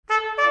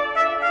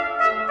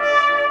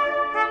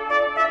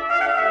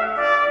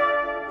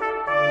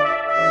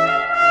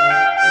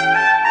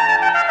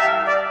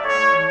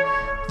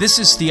This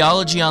is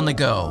Theology on the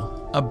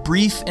Go, a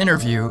brief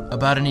interview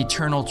about an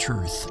eternal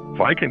truth.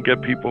 If I can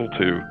get people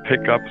to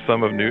pick up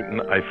some of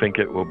Newton, I think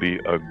it will be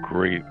a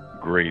great,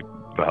 great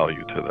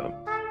value to them.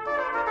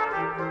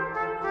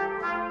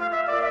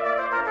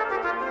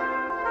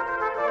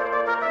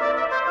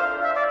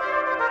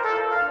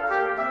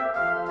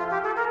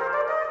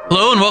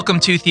 Hello and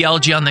welcome to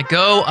Theology on the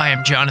Go. I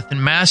am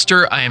Jonathan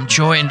Master. I am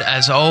joined,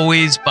 as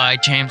always, by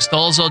James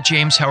Dalzell.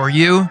 James, how are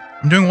you?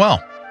 I'm doing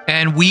well.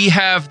 And we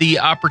have the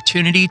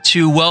opportunity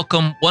to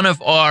welcome one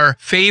of our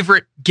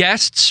favorite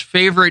guests,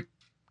 favorite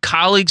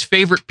colleagues,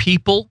 favorite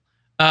people,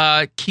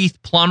 Keith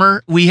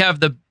Plummer. We have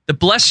the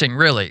blessing,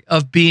 really,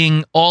 of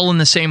being all in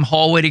the same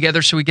hallway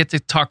together, so we get to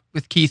talk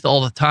with Keith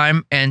all the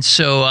time. And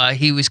so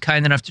he was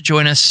kind enough to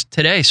join us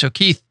today. So,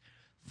 Keith,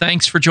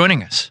 thanks for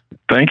joining us.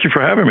 Thank you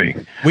for having me.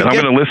 And I'm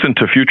going to listen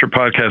to future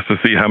podcasts to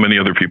see how many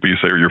other people you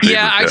say are your favorite.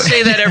 Yeah, I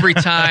say that every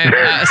time.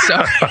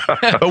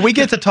 But we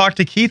get to talk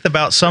to Keith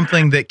about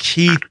something that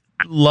Keith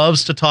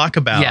loves to talk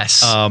about.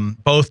 Yes.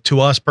 Both to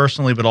us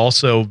personally, but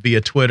also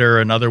via Twitter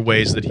and other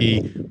ways that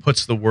he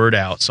puts the word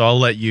out. So I'll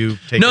let you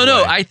take it away.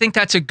 No, I think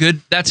that's a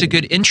good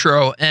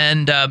intro.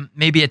 And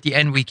maybe at the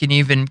end we can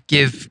even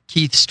give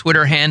Keith's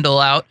Twitter handle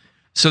out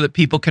so that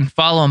people can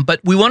follow him.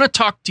 But we want to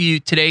talk to you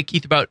today,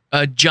 Keith, about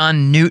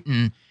John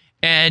Newton.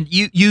 And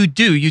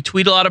you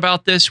tweet a lot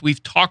about this.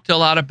 We've talked a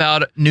lot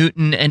about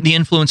Newton and the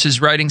influence his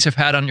writings have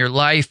had on your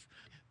life.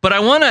 But I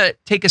want to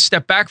take a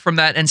step back from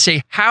that and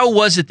say, how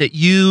was it that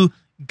you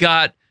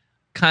got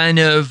kind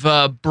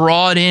of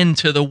brought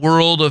into the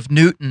world of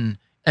Newton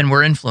and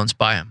were influenced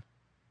by him?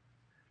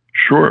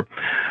 Sure.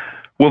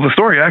 Well, the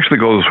story actually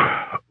goes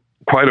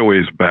quite a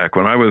ways back.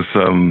 When I was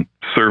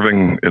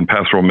serving in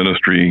pastoral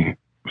ministry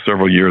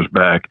several years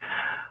back,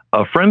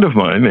 a friend of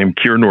mine named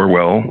Cairn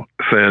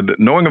said,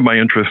 knowing of my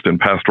interest in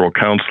pastoral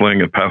counseling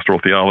and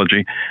pastoral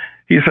theology,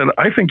 he said,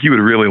 I think you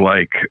would really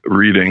like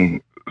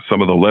reading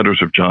some of the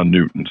letters of John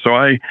Newton. So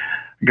I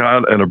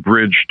got an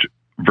abridged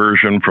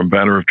version from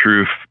Banner of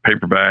Truth,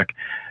 paperback,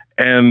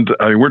 and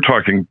we're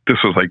talking, this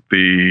was like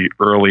the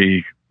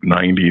early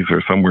 90s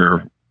or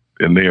somewhere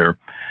in there.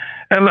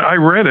 And I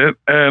read it,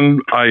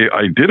 and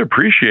I did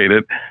appreciate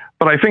it,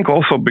 but I think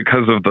also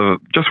because of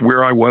just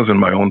where I was in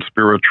my own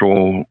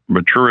spiritual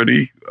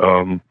maturity,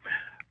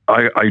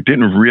 I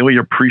didn't really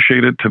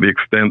appreciate it to the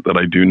extent that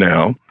I do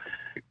now.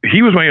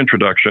 He was my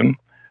introduction.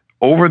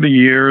 Over the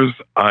years,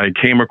 I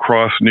came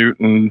across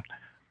Newton.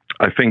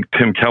 I think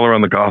Tim Keller on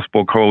the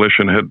Gospel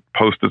Coalition had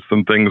posted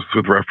some things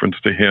with reference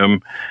to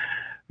him.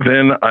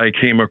 Then I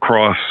came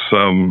across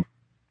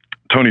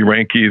Tony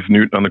Reinke's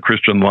Newton on the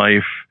Christian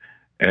Life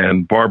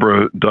and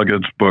Barbara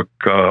Duggan's book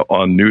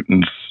on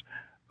Newton's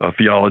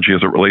theology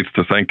as it relates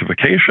to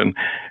sanctification.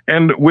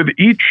 And with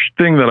each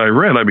thing that I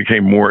read, I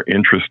became more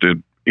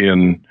interested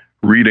in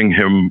reading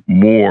him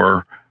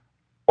more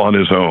on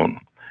his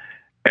own.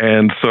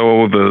 And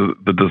so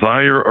the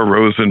desire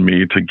arose in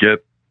me to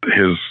get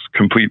his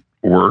complete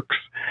works.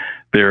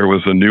 There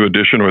was a new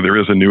edition, or there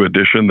is a new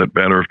edition that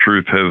Banner of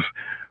Truth has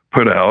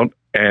put out.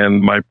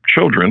 And my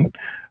children,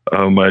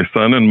 my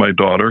son and my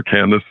daughter,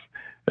 Candace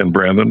and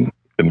Brandon,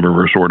 in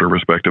reverse order,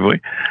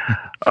 respectively,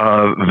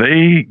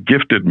 they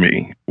gifted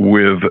me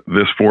with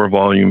this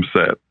 4-volume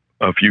set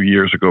a few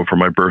years ago for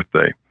my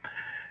birthday.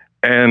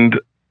 And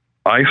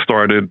I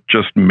started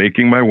just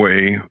making my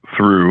way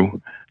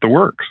through the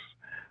works.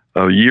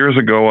 Years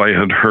ago, I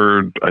had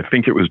heard, I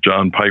think it was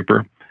John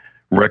Piper,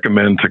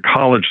 recommend to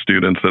college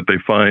students that they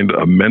find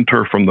a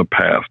mentor from the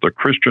past, a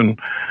Christian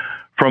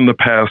from the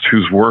past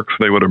whose works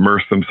they would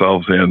immerse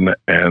themselves in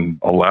and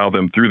allow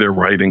them through their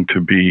writing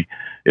to be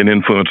an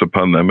influence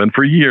upon them. And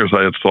for years,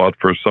 I had sought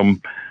for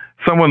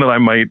someone that I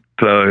might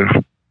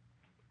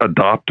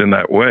adopt in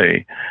that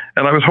way.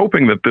 And I was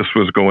hoping that this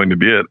was going to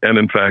be it. And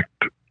in fact,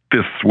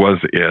 this was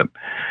it.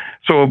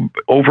 So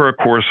over a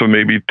course of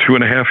maybe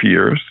 2.5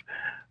 years,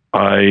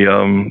 I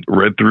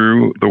read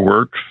through the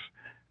works,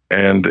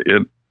 and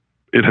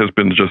it has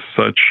been just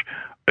such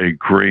a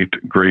great,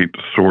 great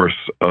source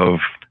of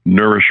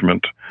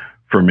nourishment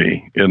for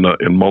me in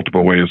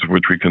multiple ways,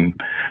 which we can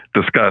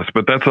discuss.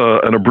 But that's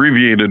an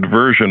abbreviated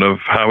version of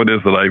how it is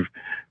that I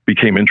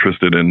became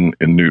interested in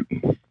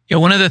Newton. Yeah,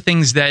 one of the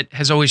things that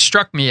has always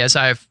struck me as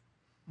I've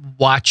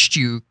watched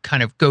you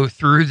kind of go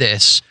through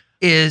this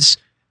is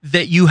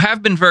that you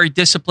have been very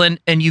disciplined,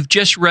 and you've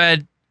just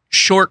read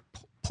short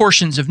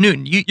portions of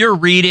Newton. You're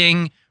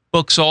reading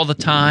books all the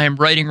time,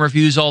 writing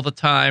reviews all the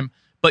time,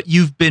 but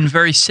you've been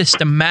very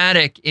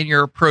systematic in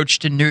your approach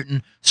to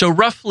Newton. So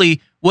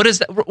roughly, what does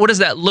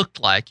that look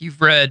like? You've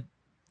read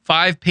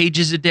 5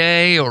 pages a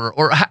day,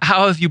 or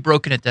how have you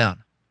broken it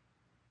down?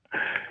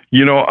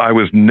 You know, I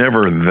was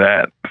never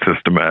that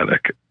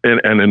systematic.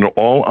 And in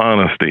all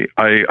honesty,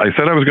 I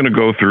said I was going to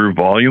go through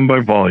volume by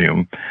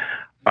volume.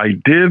 I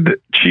did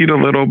cheat a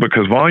little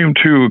because volume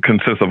 2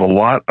 consists of a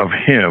lot of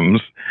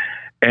hymns.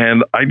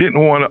 And I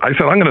didn't want to, I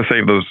said, I'm going to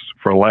save those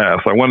for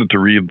last. I wanted to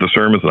read the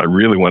sermons, and I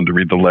really wanted to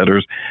read the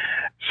letters.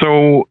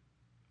 So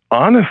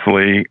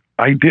honestly,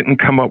 I didn't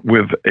come up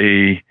with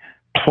a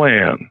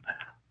plan.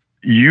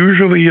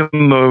 usually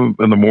in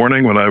the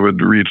morning when I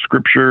would read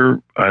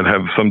scripture, I'd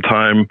have some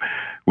time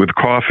with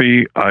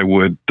coffee. I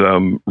would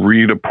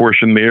read a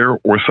portion there,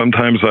 or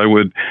sometimes I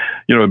would,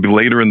 it'd be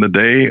later in the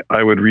day,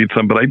 I would read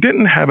some, but I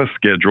didn't have a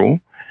schedule.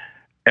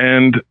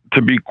 And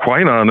to be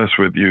quite honest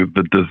with you,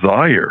 the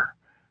desire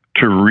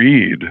to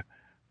read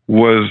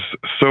was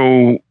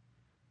so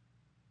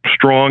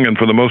strong and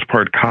for the most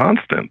part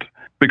constant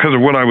because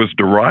of what I was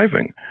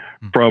deriving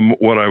from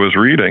what I was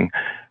reading,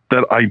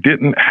 that I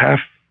didn't have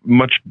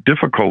much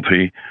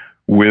difficulty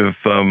with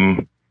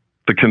the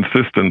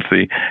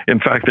consistency. In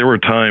fact, there were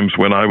times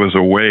when I was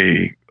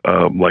away,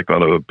 like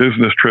on a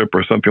business trip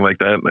or something like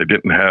that, and I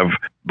didn't have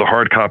the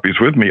hard copies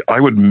with me, I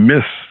would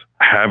miss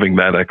having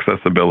that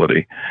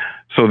accessibility.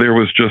 So there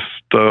was just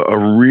a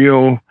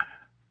real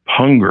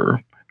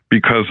hunger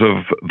because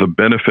of the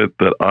benefit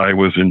that I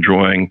was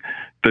enjoying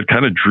that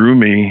kind of drew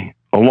me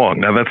along.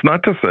 Now, that's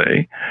not to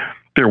say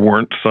there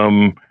weren't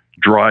some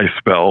dry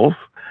spells,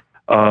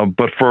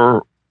 but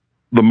for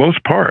the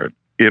most part,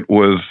 it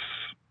was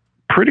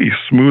pretty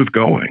smooth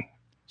going.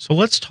 So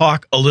let's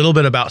talk a little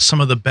bit about some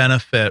of the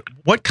benefit.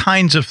 What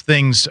kinds of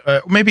things,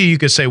 maybe you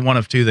could say one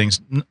of two things,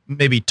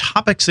 maybe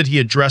topics that he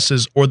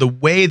addresses or the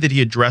way that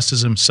he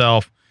addresses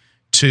himself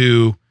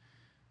to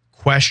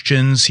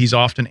questions he's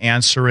often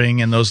answering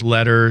in those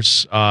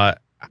letters.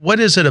 What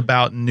is it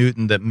about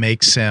Newton that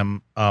makes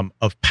him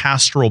of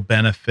pastoral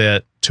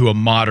benefit to a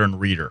modern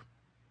reader?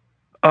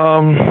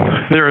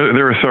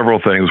 There are several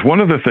things.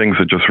 One of the things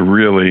that just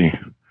really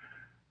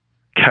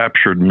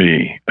captured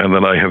me, and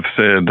that I have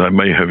said, I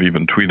may have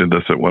even tweeted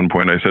this at one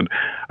point, I said,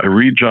 I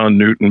read John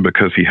Newton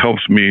because he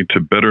helps me to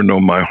better know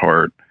my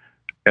heart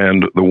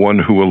and the one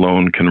who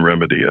alone can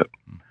remedy it.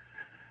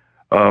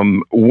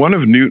 One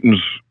of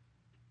Newton's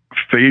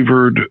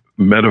favored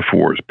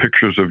metaphors,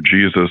 pictures of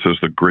Jesus as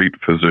the great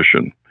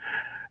physician,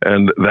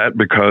 and that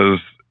because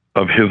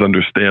of his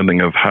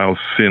understanding of how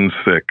sin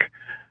sick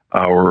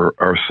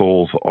our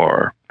souls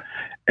are.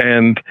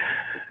 And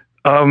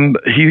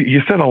he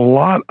said a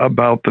lot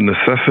about the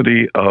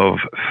necessity of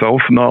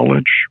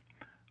self-knowledge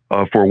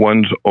for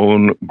one's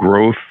own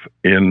growth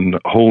in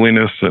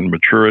holiness and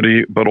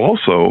maturity, but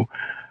also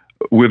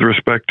with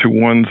respect to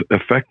one's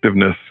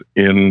effectiveness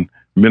in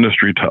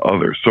ministry to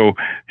others. So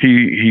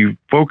he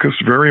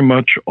focused very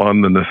much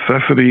on the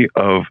necessity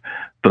of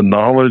the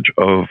knowledge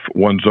of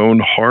one's own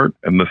heart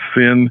and the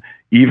sin,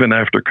 even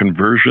after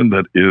conversion,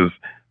 that is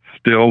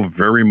still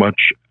very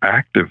much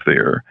active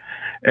there.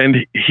 And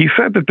he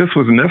said that this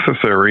was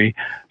necessary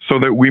so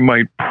that we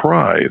might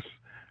prize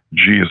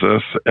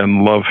Jesus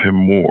and love him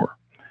more.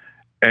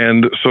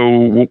 And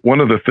so one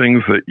of the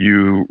things that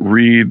you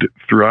read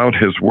throughout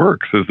his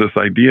works is this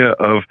idea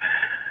of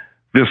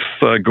this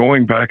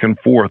going back and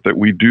forth, that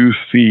we do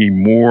see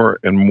more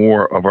and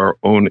more of our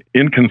own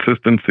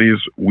inconsistencies,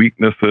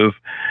 weaknesses,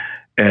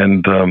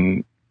 and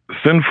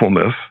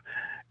sinfulness,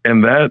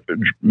 and that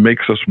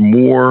makes us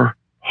more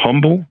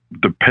humble,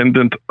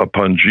 dependent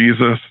upon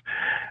Jesus,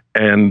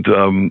 and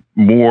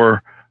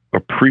more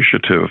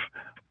appreciative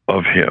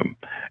of him.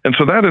 And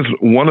so that is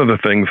one of the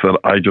things that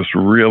I just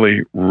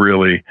really,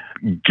 really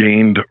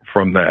gained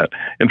from that.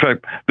 In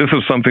fact, this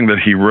is something that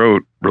he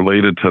wrote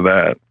related to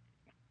that.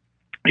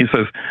 He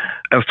says,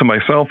 as to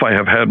myself, I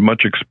have had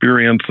much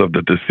experience of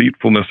the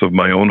deceitfulness of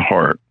my own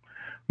heart,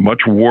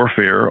 much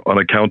warfare on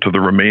account of the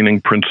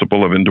remaining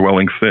principle of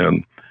indwelling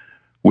sin.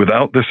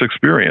 Without this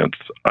experience,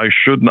 I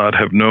should not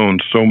have known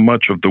so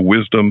much of the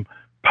wisdom,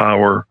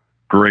 power,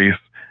 grace,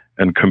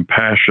 and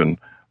compassion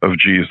of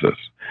Jesus.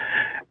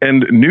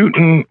 And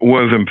Newton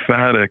was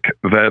emphatic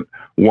that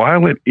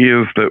while it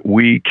is that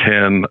we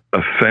can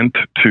assent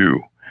to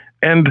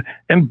and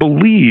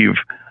believe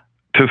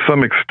to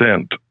some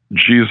extent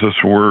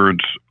Jesus'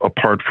 words,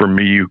 apart from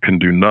me, you can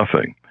do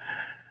nothing,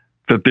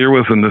 that there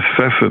was a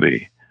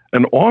necessity,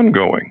 an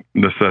ongoing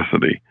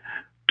necessity,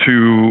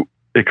 to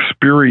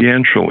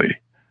experientially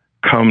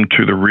come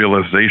to the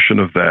realization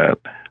of that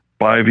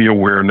by the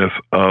awareness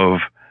of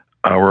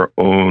our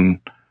own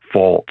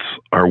faults,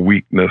 our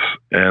weakness,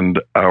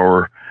 and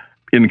our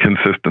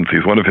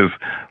inconsistencies. One of his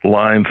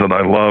lines that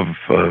I love,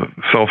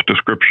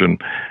 self-description,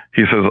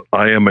 he says,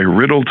 I am a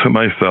riddle to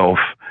myself,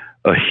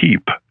 a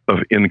heap of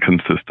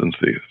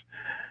inconsistencies.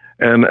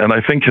 And I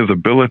think his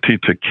ability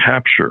to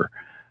capture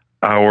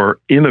our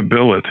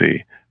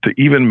inability to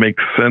even make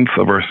sense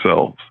of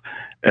ourselves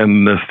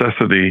and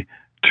necessity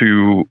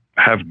to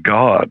have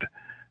God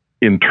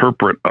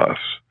interpret us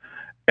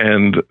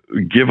and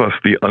give us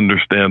the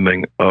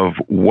understanding of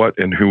what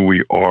and who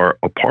we are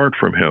apart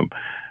from him,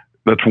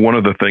 that's one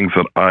of the things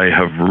that I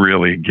have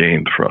really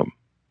gained from.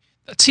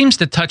 That seems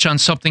to touch on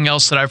something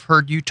else that I've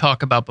heard you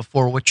talk about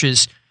before, which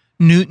is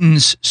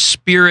Newton's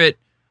spirit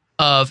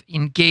of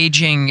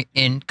engaging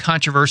in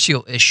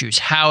controversial issues,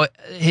 how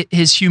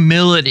his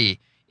humility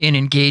in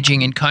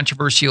engaging in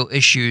controversial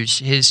issues,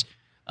 his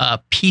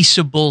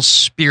peaceable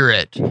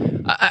spirit.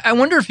 I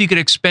wonder if you could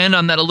expand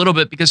on that a little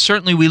bit, because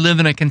certainly we live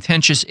in a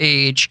contentious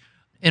age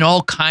in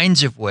all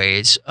kinds of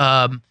ways,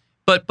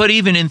 but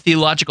even in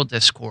theological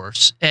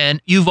discourse.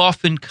 And you've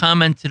often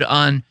commented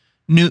on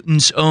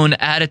Newton's own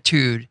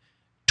attitude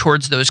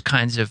towards those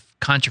kinds of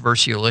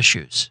controversial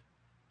issues?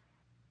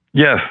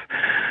 Yes.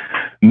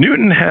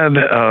 Newton had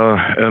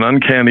an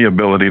uncanny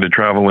ability to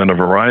travel in a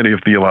variety of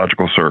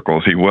theological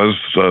circles. He was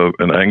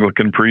an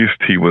Anglican priest.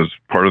 He was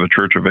part of the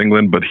Church of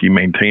England, but he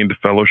maintained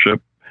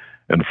fellowship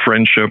and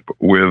friendship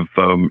with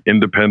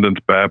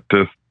Independents,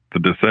 Baptists, the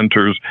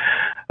Dissenters,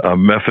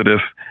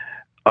 Methodists,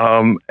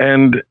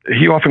 and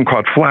he often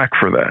caught flack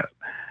for that.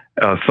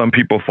 Some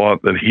people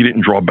thought that he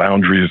didn't draw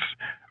boundaries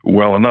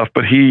well enough,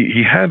 but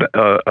he had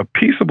a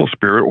peaceable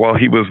spirit while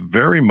he was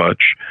very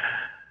much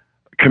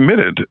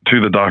committed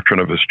to the doctrine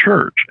of his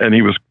church. And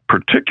he was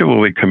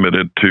particularly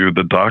committed to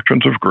the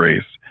doctrines of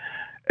grace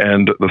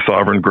and the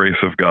sovereign grace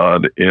of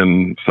God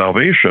in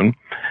salvation.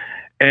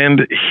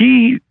 And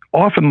he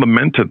often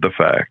lamented the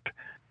fact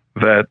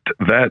that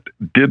that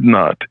did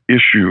not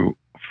issue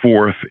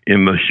forth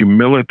in the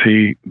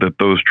humility that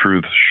those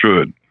truths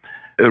should.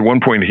 At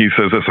one point, he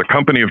says, as a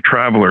company of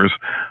travelers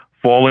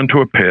fall into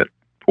a pit,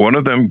 one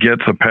of them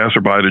gets a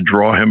passerby to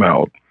draw him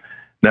out.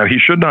 Now, he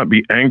should not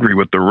be angry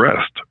with the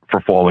rest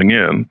for falling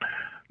in,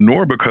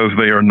 nor because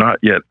they are not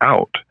yet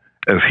out,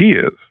 as he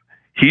is.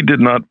 He did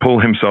not pull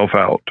himself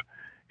out.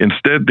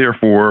 Instead,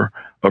 therefore,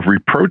 of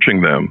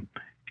reproaching them,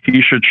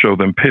 he should show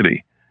them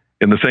pity.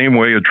 In the same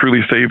way, a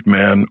truly saved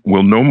man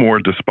will no more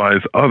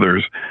despise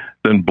others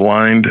than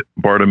blind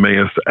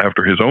Bartimaeus,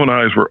 after his own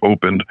eyes were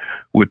opened,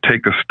 would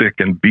take a stick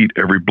and beat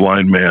every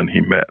blind man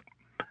he met.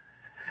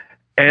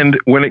 And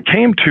when it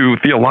came to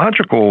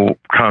theological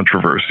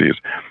controversies,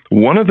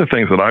 one of the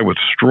things that I would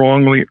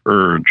strongly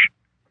urge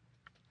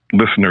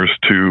listeners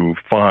to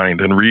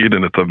find and read,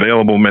 and it's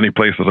available many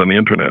places on the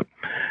internet,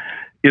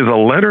 is a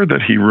letter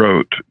that he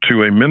wrote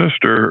to a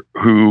minister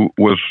who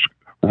was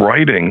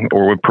writing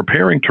or was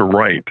preparing to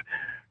write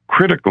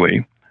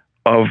critically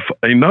of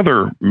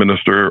another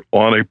minister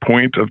on a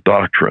point of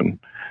doctrine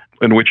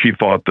in which he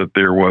thought that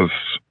there was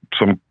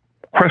some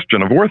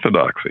question of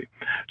orthodoxy.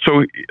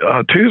 So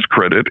to his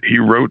credit, he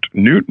wrote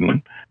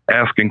Newton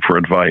asking for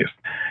advice.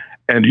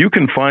 And you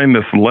can find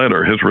this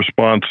letter, his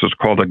response is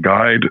called A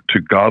Guide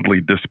to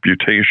Godly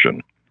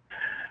Disputation.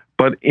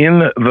 But in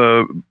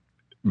the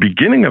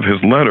beginning of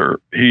his letter,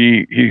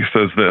 he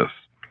says this: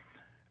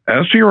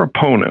 as to your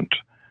opponent,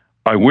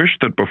 I wish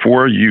that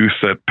before you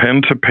set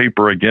pen to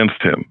paper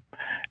against him,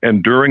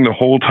 and during the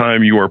whole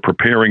time you are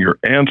preparing your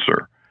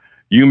answer,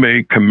 you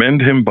may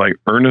commend him by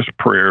earnest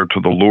prayer to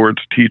the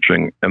Lord's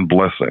teaching and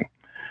blessing.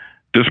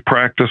 This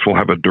practice will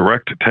have a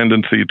direct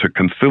tendency to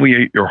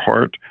conciliate your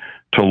heart,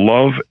 to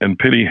love and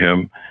pity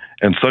him,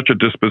 and such a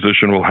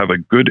disposition will have a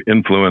good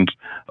influence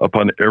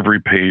upon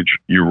every page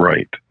you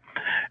write.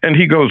 And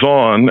he goes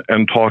on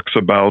and talks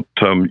about,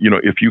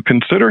 if you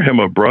consider him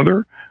a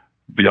brother,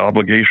 the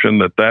obligation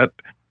that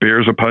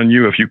bears upon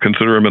you. If you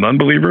consider him an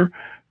unbeliever,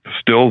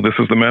 still, this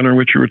is the manner in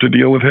which you are to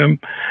deal with him.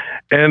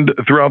 And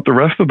throughout the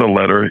rest of the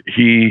letter,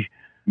 he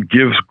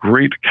gives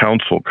great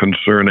counsel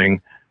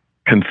concerning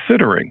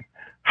considering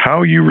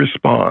how you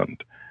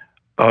respond,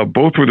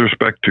 both with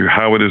respect to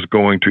how it is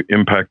going to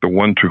impact the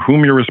one to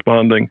whom you're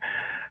responding,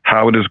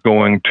 how it is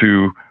going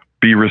to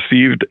be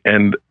received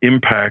and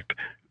impact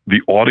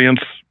the audience,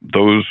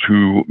 those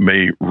who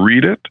may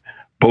read it,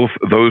 both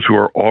those who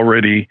are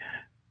already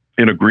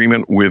in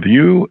agreement with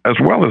you, as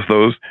well as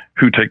those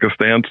who take a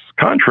stance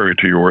contrary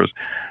to yours,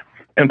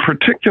 and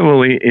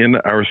particularly in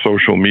our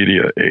social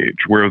media age,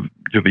 where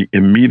the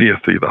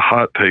immediacy, the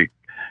hot take,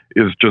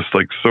 is just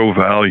like so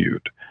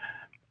valued.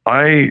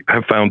 I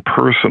have found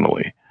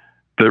personally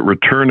that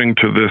returning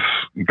to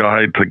this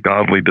guide to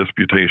godly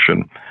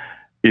disputation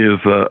is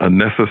a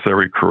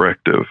necessary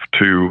corrective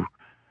to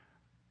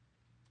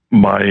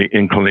my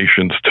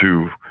inclinations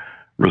to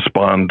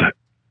respond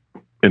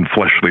in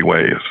fleshly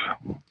ways.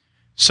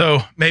 So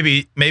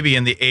maybe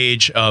in the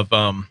age of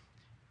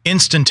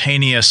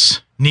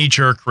instantaneous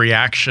knee-jerk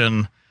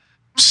reaction,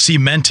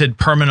 cemented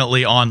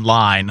permanently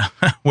online,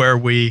 where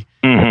we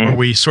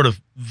sort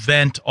of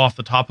vent off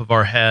the top of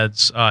our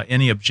heads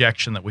any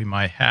objection that we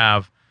might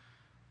have,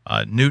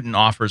 Newton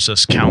offers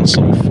us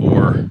counsel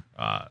for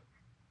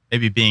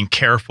maybe being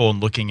careful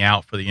and looking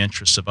out for the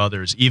interests of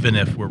others, even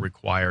if we're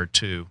required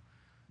to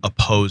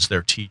oppose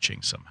their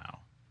teaching somehow.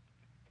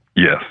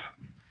 Yes.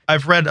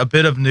 I've read a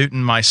bit of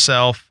Newton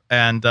myself,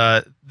 and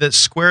that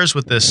squares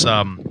with this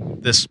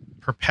this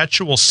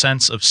perpetual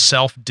sense of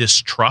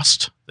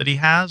self-distrust that he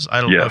has.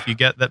 I don't know if you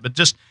get that, but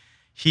just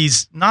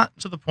he's not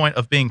to the point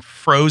of being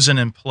frozen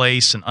in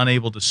place and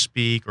unable to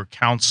speak or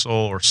counsel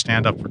or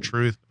stand up for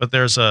truth, but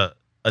there's a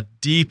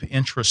deep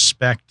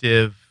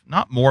introspective,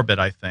 not morbid,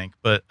 I think,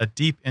 but a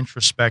deep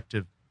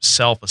introspective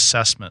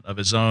self-assessment of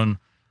his own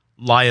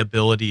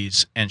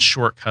liabilities and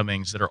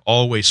shortcomings that are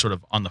always sort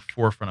of on the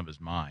forefront of his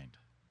mind.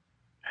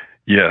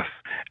 Yes.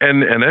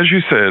 And as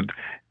you said,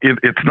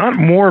 it's not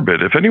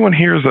morbid. If anyone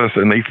hears us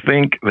and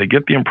they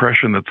get the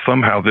impression that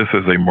somehow this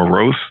is a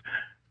morose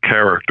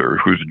character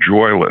who's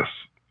joyless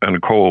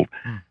and cold,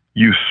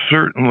 you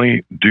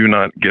certainly do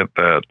not get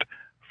that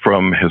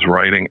from his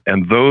writing.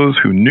 And those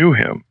who knew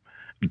him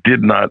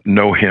did not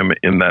know him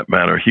in that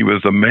manner. He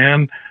was a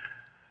man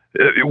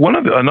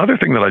Another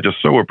thing that I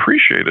just so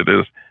appreciated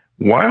is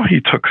while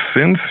he took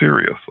sin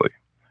seriously,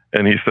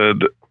 and he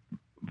said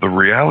the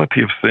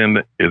reality of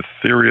sin is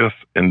serious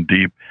and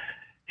deep,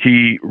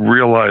 he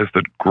realized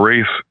that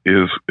grace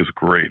is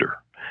greater.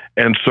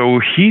 And so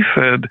he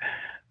said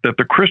that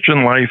the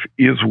Christian life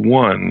is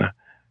one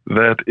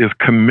that is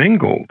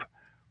commingled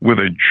with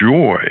a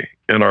joy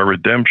in our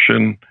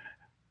redemption,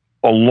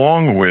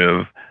 along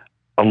with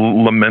a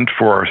lament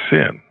for our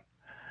sin.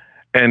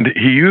 And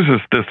he uses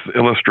this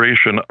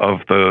illustration of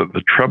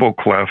the treble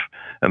clef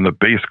and the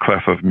bass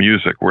clef of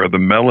music, where the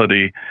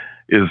melody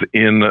is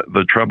in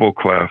the treble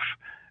clef,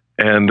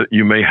 and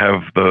you may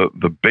have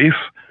the bass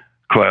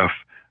clef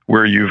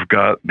where you've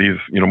got these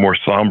more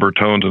somber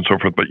tones and so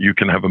forth, but you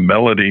can have a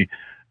melody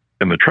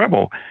in the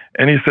treble.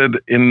 And he said,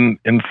 in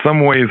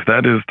some ways,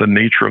 that is the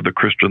nature of the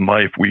Christian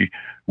life. We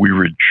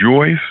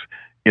rejoice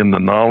in the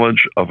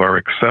knowledge of our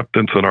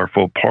acceptance and our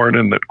full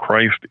pardon, that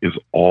Christ is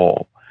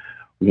all,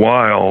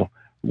 while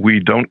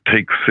we don't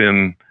take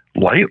sin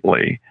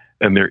lightly,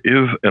 and there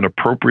is an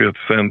appropriate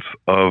sense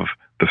of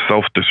the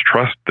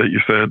self-distrust that you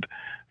said,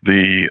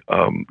 the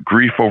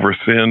grief over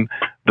sin,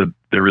 that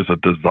there is a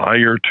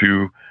desire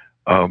to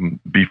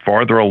be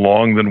farther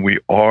along than we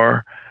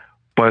are,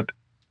 but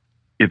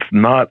it's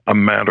not a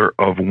matter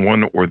of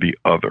one or the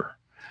other,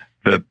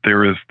 that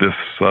there is this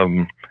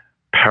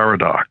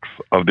paradox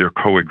of their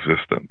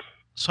coexistence.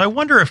 So I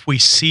wonder if we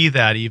see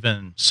that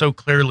even so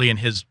clearly in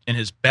his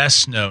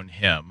best known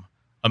hymn,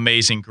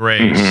 Amazing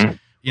Grace,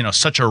 Mm-hmm.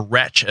 Such a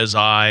wretch as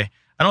I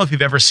don't know if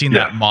you've ever seen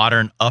that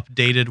modern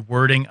updated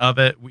wording of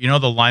it.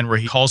 The line where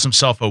he calls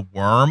himself a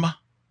worm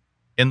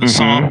in the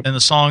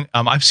song.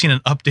 I've seen an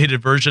updated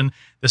version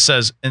that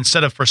says,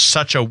 instead of for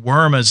such a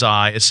worm as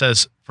I, it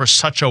says for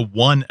such a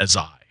one as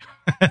I.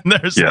 And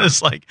there's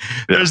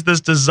there's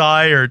this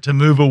desire to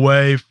move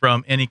away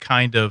from any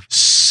kind of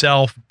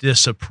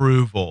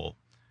self-disapproval,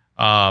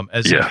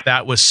 as if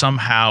that was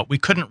somehow, we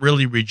couldn't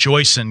really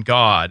rejoice in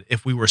God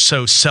if we were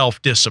so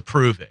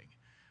self-disapproving.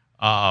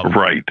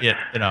 Right.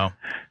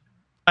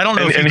 I don't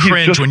know if you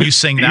cringe when you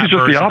sing that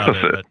version of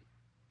it.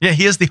 But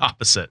he is the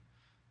opposite.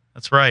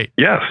 That's right.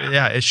 Yes.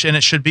 Yeah, it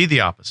should be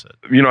the opposite.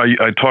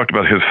 I talked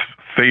about his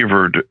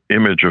favored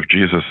image of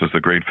Jesus as the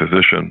great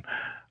physician.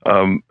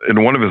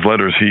 In one of his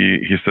letters,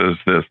 he says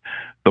this: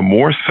 the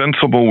more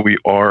sensible we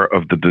are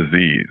of the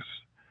disease,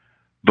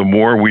 the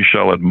more we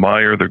shall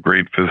admire the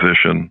great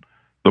physician,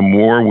 the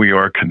more we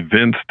are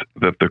convinced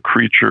that the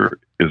creature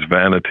is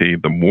vanity,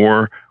 the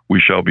more we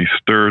shall be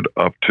stirred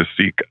up to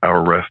seek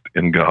our rest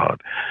in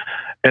God.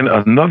 And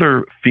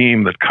another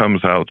theme that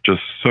comes out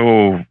just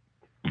so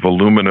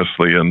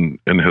voluminously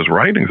in his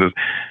writings is,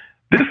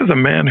 this is a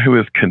man who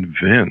is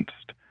convinced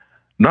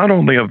not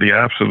only of the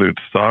absolute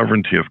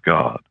sovereignty of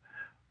God,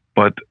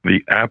 but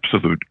the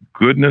absolute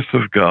goodness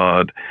of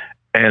God,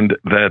 and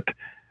that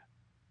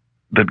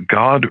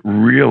God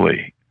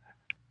really,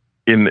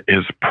 in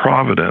his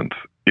providence,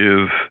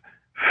 is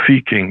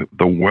seeking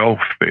the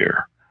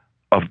welfare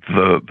of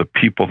the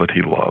people that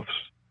he loves.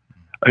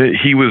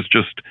 He was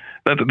just,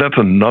 that's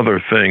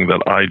another thing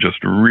that I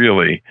just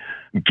really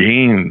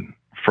gain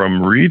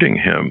from reading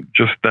him,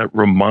 just that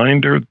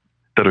reminder,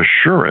 that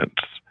assurance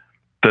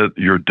that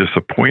your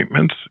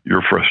disappointments,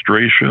 your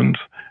frustrations,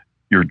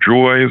 your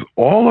joys,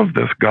 all of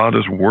this, God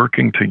is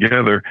working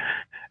together,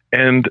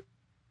 and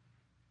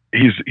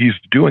he's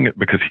doing it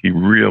because he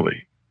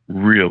really,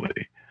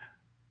 really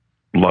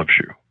loves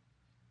you.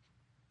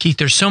 Keith,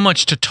 there's so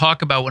much to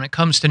talk about when it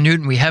comes to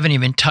Newton. We haven't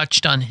even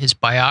touched on his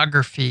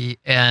biography,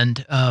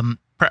 and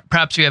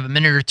perhaps we have a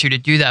minute or two to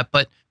do that.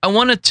 But I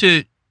wanted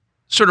to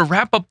sort of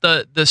wrap up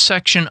the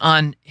section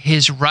on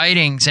his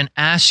writings and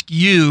ask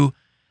you,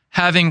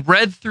 having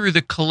read through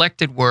the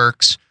collected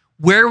works,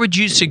 where would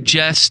you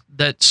suggest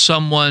that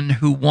someone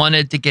who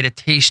wanted to get a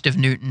taste of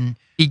Newton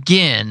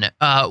begin?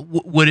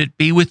 Would it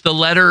be with the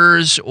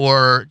letters,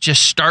 or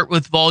just start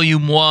with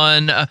volume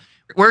 1?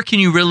 Where can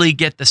you really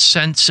get the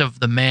sense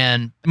of the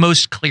man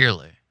most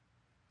clearly?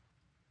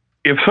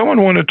 If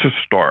someone wanted to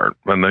start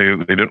and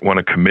they didn't want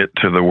to commit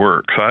to the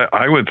works,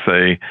 I would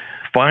say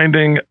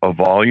finding a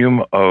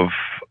volume of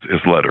his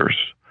letters,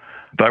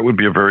 that would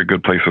be a very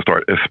good place to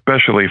start,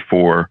 especially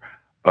for,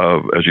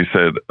 as you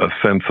said, a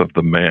sense of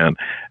the man.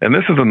 And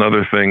this is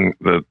another thing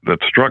that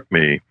struck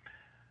me.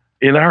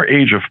 In our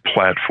age of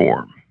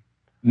platform,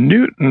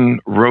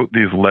 Newton wrote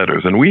these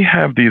letters, and we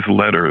have these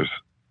letters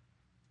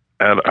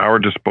at our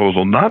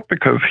disposal, not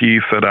because he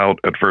set out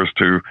at first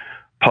to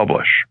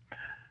publish,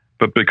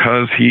 but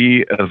because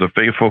he, as a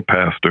faithful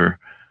pastor,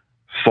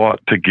 sought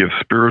to give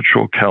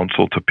spiritual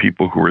counsel to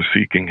people who were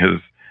seeking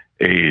his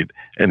aid.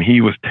 And he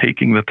was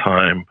taking the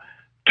time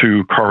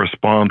to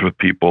correspond with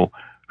people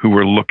who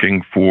were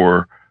looking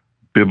for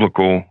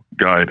biblical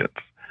guidance.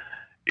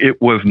 It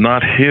was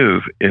not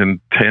his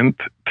intent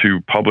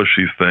to publish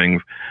these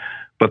things,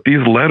 but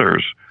these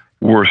letters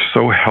were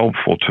so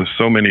helpful to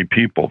so many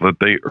people that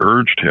they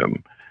urged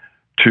him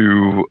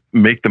to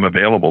make them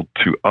available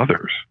to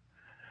others.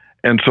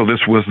 And so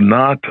this was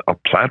not a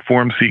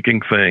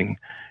platform-seeking thing.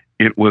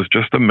 It was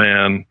just a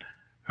man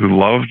who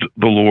loved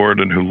the Lord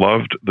and who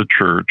loved the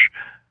church,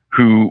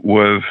 who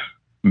was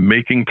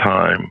making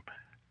time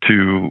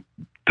to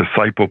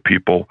disciple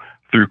people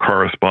through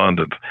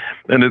correspondence.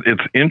 And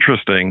it's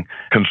interesting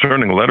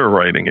concerning letter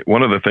writing.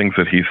 One of the things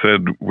that he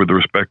said with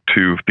respect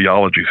to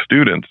theology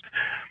students,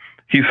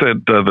 he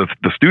said,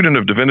 the student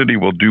of divinity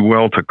will do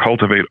well to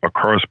cultivate a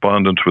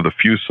correspondence with a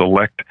few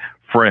select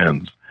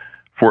friends,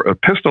 for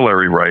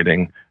epistolary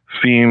writing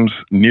seems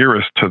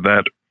nearest to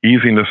that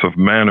easiness of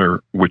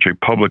manner which a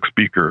public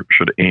speaker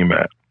should aim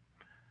at.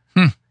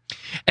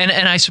 And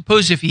I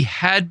suppose if he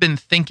had been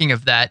thinking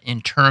of that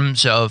in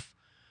terms of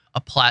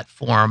a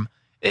platform,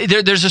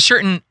 there's a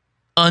certain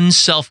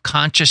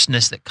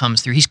unself-consciousness that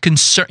comes through.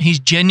 He's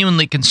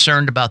genuinely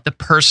concerned about the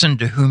person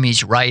to whom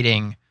he's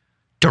writing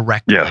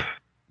directly.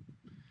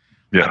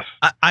 Yes.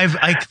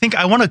 I think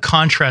I want to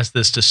contrast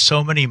this to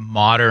so many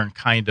modern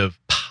kind of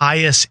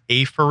pious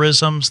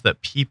aphorisms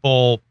that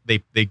people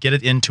they get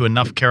it into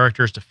enough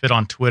characters to fit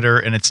on Twitter,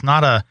 and it's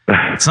not.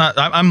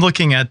 I'm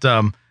looking at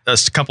a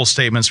couple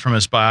statements from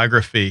his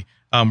biography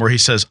where he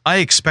says, "I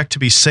expect to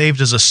be saved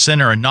as a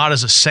sinner and not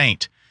as a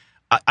saint."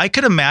 I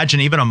could imagine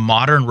even a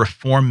modern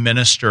Reformed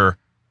minister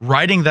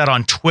writing that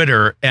on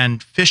Twitter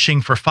and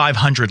fishing for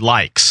 500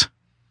 likes.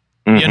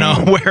 You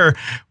know,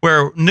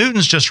 where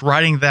Newton's just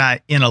writing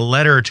that in a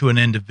letter to an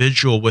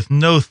individual with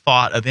no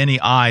thought of any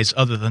eyes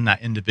other than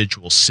that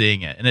individual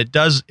seeing it. And it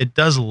does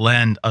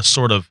lend a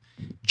sort of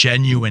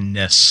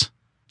genuineness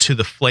to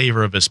the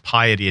flavor of his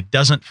piety. It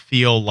doesn't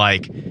feel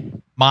like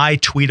my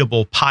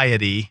tweetable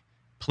piety,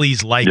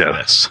 please like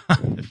this,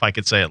 if I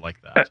could say it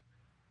like that.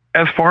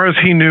 As far as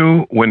he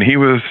knew, when he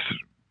was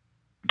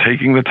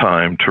taking the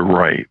time to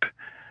write,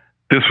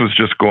 this was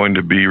just going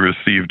to be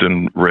received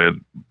and read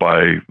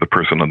by the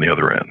person on the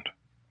other end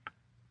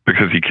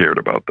because he cared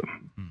about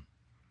them.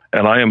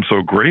 And I am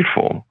so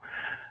grateful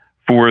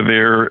for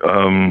their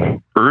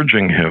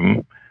urging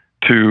him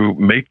to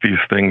make these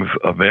things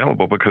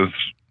available, because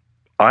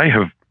I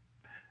have,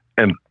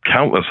 and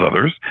countless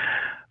others,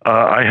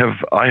 I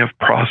have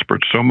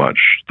prospered so much,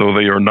 though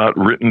they are not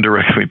written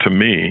directly to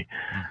me.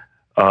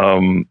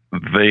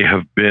 They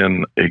have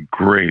been a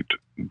great,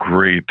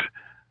 great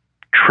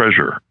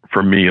treasure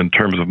for me in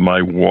terms of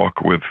my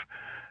walk with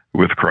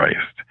Christ.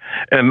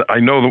 And I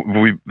know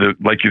that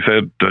like you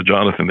said,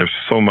 Jonathan, there's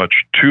so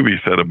much to be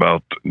said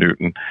about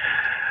Newton.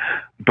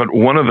 But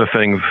one of the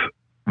things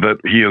that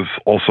he is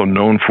also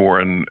known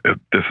for, and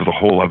this is a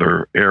whole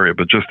other area,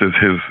 but just is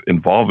his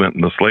involvement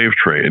in the slave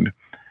trade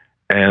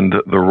and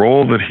the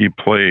role that he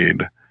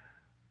played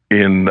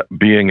in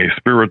being a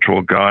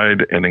spiritual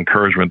guide and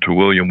encouragement to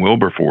William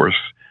Wilberforce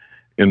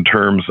in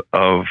terms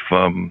of,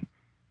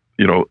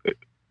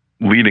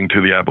 leading to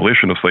the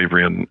abolition of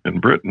slavery in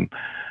Britain.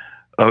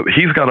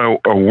 He's got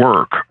a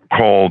work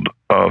called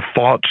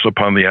Thoughts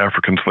Upon the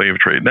African Slave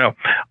Trade. Now,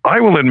 I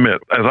will admit,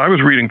 as I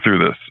was reading through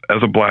this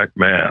as a black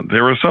man,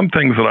 there were some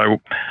things that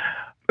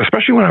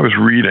especially when I was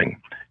reading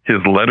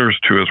his letters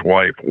to his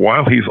wife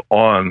while he's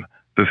on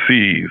the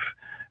seas,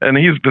 and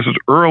this is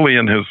early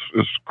in his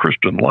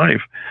Christian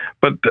life,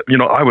 but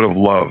I would have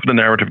loved the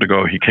narrative to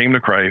go, he came to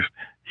Christ,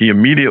 he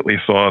immediately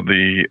saw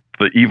the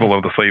evil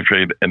of the slave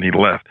trade, and he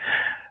left.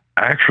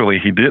 Actually,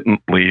 he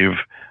didn't leave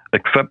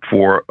except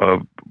for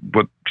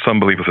what some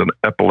believe is an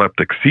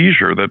epileptic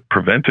seizure that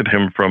prevented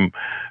him from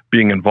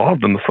being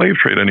involved in the slave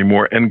trade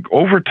anymore. And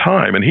over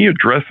time, and he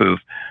addresses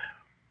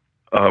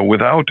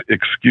without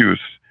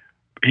excuse,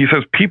 he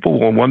says, people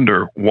will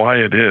wonder why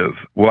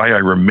I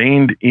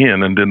remained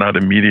in and did not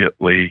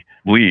immediately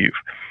leave.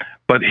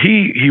 But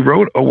he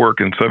wrote a work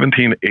in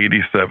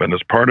 1787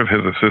 as part of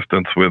his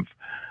assistance with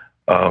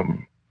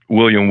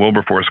William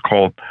Wilberforce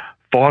called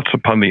Thoughts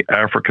Upon the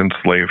African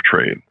Slave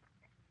Trade.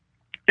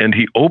 And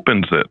he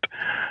opens it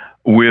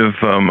with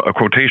a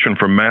quotation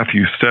from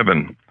Matthew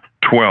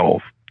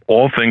 7:12.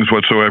 All things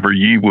whatsoever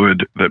ye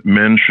would that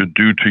men should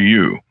do to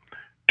you,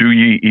 do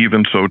ye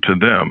even so to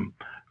them,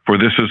 for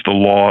this is the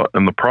law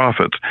and the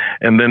prophets.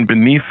 And then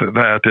beneath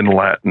that in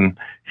Latin,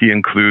 he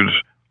includes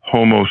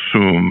homo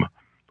sum,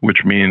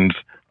 which means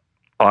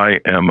I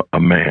am a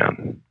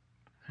man.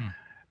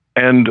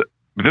 And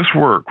this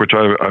work, which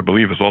I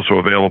believe is also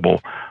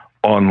available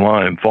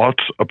online,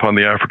 Thoughts Upon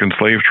the African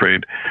Slave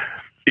Trade,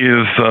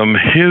 is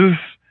his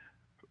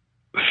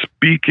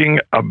speaking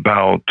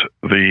about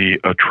the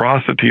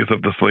atrocities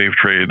of the slave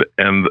trade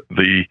and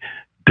the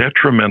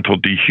detrimental,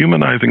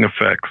 dehumanizing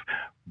effects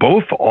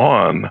both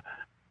on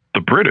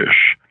the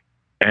British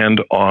and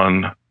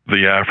on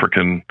the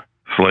African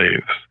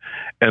slaves.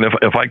 And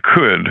if I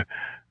could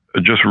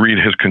just read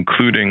his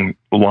concluding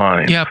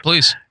line. Yeah,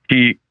 please.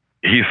 He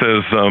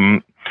says,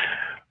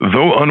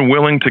 though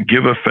unwilling to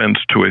give offense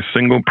to a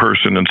single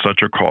person in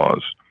such a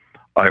cause,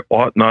 I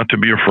ought not to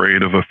be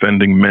afraid of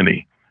offending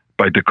many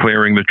by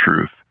declaring the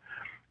truth.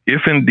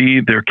 If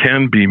indeed there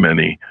can be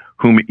many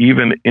whom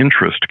even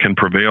interest can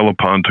prevail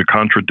upon to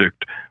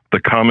contradict the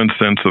common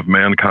sense of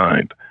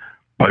mankind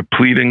by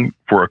pleading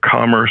for a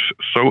commerce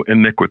so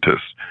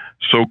iniquitous,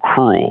 so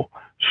cruel,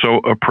 so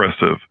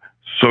oppressive,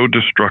 so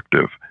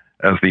destructive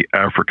as the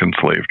African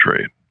slave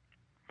trade.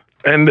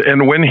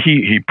 And when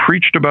he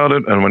preached about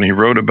it and when he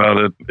wrote about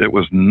it, it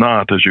was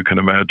not, as you can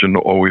imagine,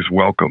 always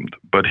welcomed.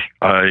 But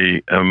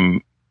I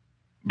am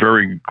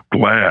very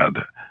glad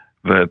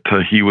that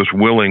he was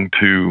willing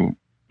to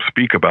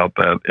speak about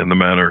that in the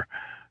manner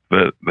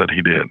that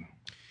he did.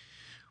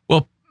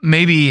 Well,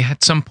 maybe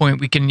at some point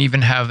we can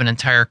even have an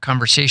entire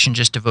conversation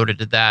just devoted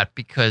to that,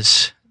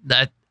 because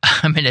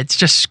it's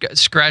just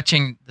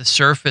scratching the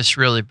surface,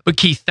 really. But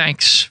Keith,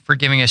 thanks for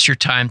giving us your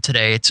time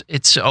today.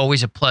 It's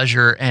always a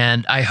pleasure,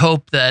 and I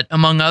hope that,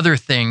 among other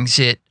things,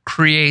 it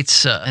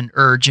creates an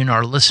urge in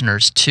our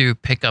listeners to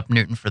pick up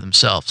Newton for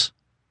themselves.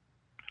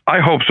 I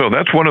hope so.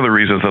 That's one of the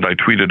reasons that I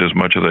tweeted as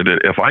much as I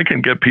did. If I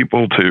can get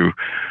people to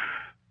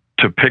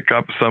pick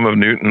up some of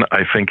Newton,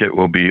 I think it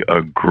will be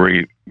a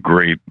great,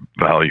 great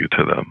value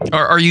to them.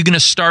 Are you going to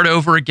start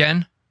over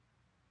again?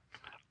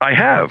 I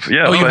have,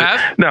 yeah. Oh, you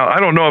have? Now, I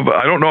don't know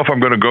if I'm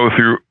going to go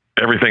through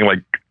everything.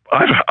 Like,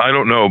 I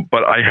don't know,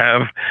 but I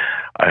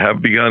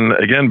have begun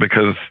again,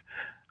 because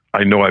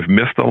I know I've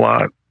missed a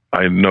lot.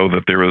 I know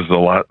that there is a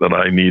lot that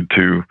I need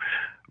to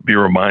be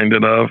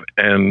reminded of,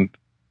 and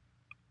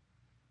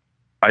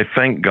I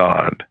thank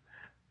God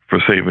for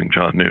saving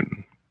John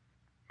Newton.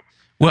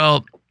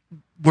 Well,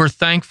 we're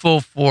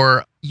thankful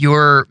for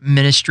your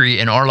ministry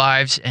in our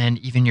lives and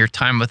even your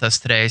time with us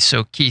today.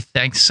 So, Keith,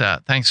 thanks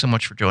so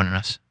much for joining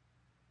us.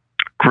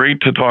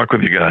 Great to talk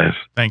with you guys.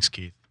 Thanks,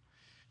 Keith.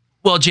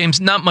 Well, James,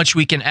 not much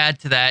we can add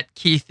to that.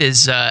 Keith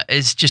is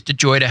just a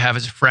joy to have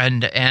as a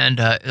friend, and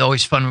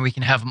always fun when we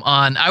can have him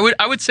on. I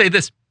would say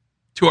this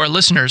to our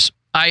listeners.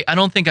 I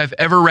don't think I've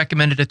ever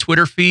recommended a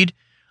Twitter feed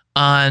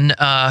on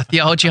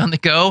Theology on the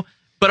Go,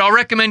 but I'll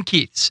recommend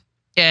Keith's,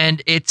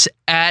 and it's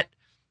at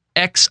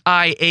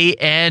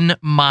XIAN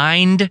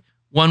Mind,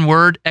 one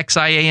word,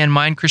 XIAN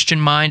Mind, Christian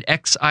Mind,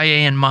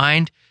 XIAN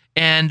Mind,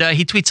 and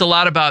he tweets a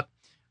lot about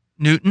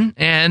Newton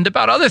and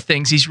about other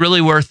things. He's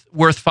really worth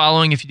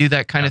following if you do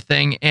that kind of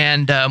thing.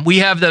 And we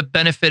have the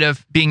benefit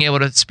of being able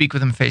to speak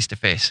with him face to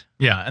face.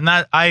 Yeah, and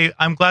that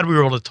I'm glad we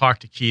were able to talk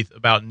to Keith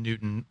about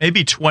Newton.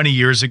 Maybe 20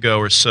 years ago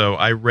or so,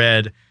 I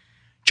read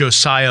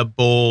Josiah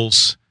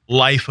Bull's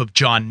Life of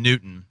John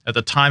Newton. At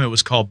the time, it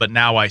was called But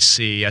Now I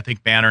See. I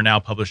think Banner now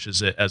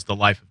publishes it as The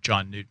Life of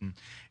John Newton.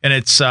 And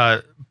it's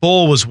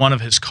Bull was one of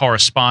his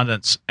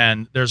correspondents,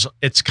 and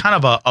it's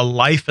kind of a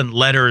life and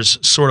letters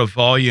sort of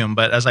volume.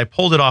 But as I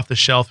pulled it off the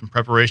shelf in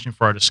preparation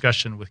for our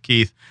discussion with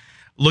Keith,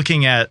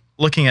 looking at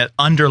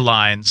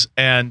underlines,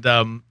 and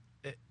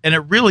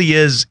it really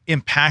is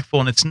impactful,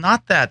 and it's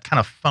not that kind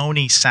of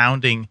phony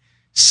sounding,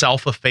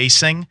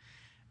 self-effacing,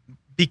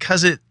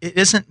 because it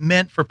isn't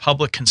meant for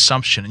public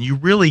consumption, and you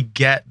really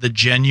get the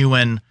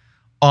genuine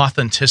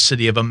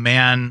authenticity of a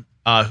man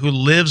who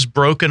lives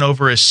broken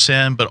over his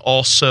sin, but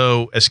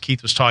also, as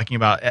Keith was talking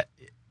about,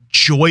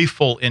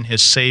 joyful in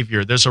his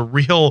Savior. There's a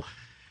real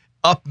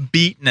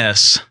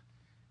upbeatness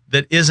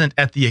that isn't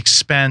at the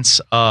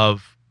expense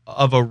of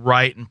a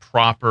right and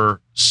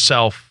proper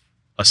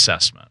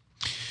self-assessment.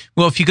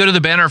 Well, if you go to the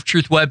Banner of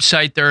Truth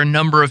website, there are a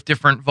number of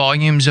different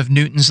volumes of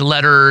Newton's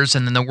letters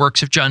and then the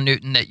works of John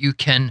Newton that you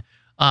can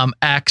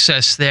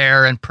access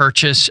there and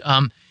purchase.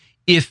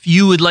 If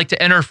you would like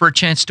to enter for a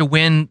chance to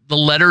win the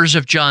letters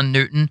of John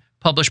Newton,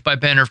 published by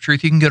Banner of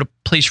Truth, you can go to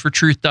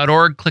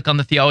placefortruth.org, click on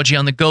the Theology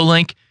on the Go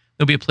link.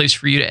 There'll be a place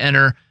for you to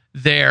enter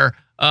there.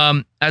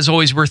 As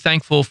always, we're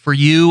thankful for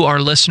you, our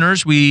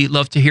listeners. We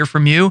love to hear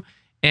from you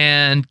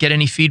and get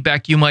any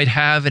feedback you might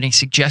have, any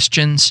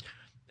suggestions.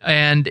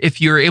 And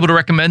if you're able to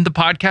recommend the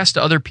podcast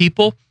to other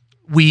people,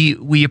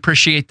 we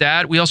appreciate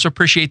that. We also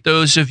appreciate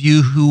those of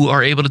you who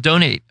are able to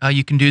donate.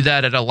 You can do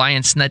that at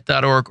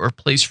alliancenet.org or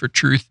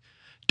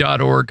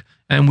placefortruth.org.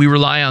 And we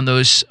rely on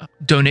those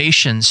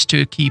donations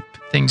to keep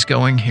things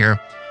going here.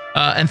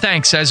 And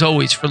thanks, as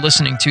always, for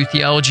listening to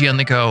Theology on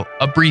the Go,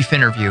 a brief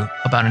interview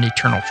about an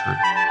eternal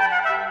truth.